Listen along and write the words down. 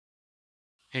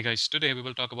Hey guys, today we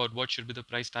will talk about what should be the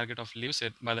price target of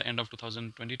Lucid by the end of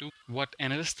 2022, what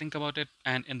analysts think about it,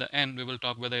 and in the end we will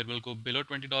talk whether it will go below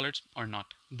 $20 or not.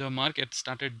 The market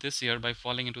started this year by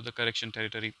falling into the correction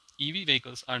territory. EV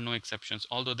vehicles are no exceptions,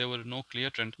 although there were no clear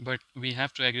trend, but we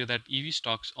have to agree that EV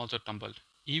stocks also tumbled.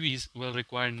 EVs will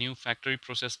require new factory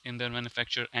process in their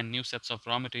manufacture and new sets of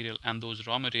raw material, and those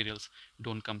raw materials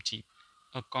don't come cheap.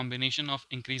 A combination of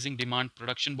increasing demand,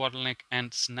 production bottleneck,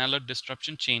 and smaller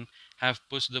disruption chain have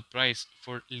pushed the price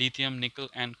for lithium, nickel,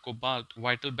 and cobalt,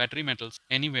 vital battery metals,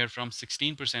 anywhere from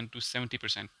 16% to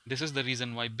 70%. This is the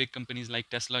reason why big companies like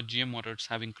Tesla, GM Motors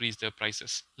have increased their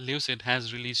prices. Lucid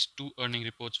has released two earning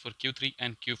reports for Q3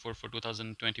 and Q4 for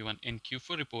 2021. In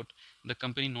Q4 report, the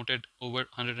company noted over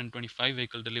 125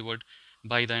 vehicles delivered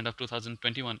by the end of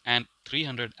 2021 and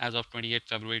 300 as of 28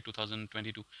 February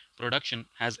 2022. Production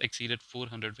has exceeded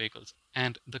 400 vehicles,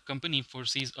 and the company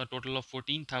foresees a total of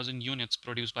 14,000 units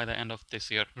produced by the end of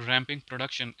this year. Ramping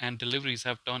production and deliveries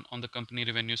have turned on the company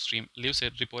revenue stream.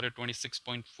 Lucid reported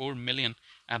 26.4 million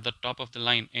at the top of the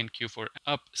line in Q4,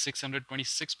 up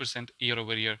 626% year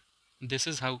over year. This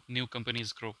is how new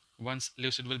companies grow. Once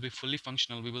Lucid will be fully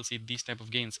functional, we will see these type of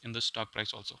gains in the stock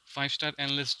price also. Five-star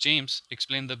analyst James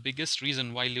explained the biggest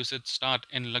reason why Lucid start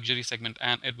in luxury segment,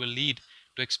 and it will lead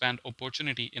to expand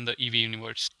opportunity in the EV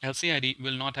universe. LCID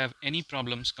will not have any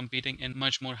problems competing in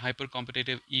much more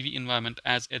hyper-competitive EV environment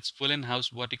as its full in-house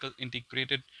vertical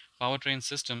integrated powertrain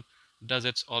system does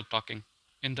its all talking.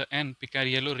 In the end,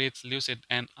 Picariello rates Lucid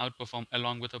and outperform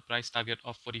along with a price target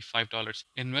of $45.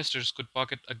 Investors could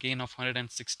pocket a gain of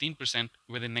 116%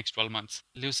 within next 12 months.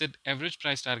 Lucid average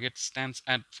price target stands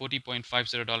at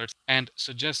 $40.50 and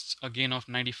suggests a gain of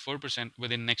 94%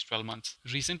 within next 12 months.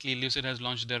 Recently, Lucid has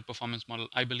launched their performance model.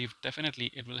 I believe definitely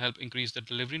it will help increase the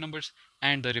delivery numbers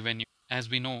and the revenue. As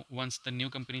we know, once the new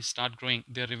companies start growing,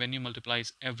 their revenue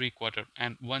multiplies every quarter,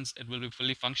 and once it will be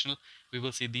fully functional, we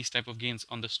will see these type of gains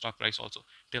on the stock price also.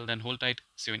 Till then, hold tight.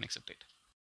 See you in next update.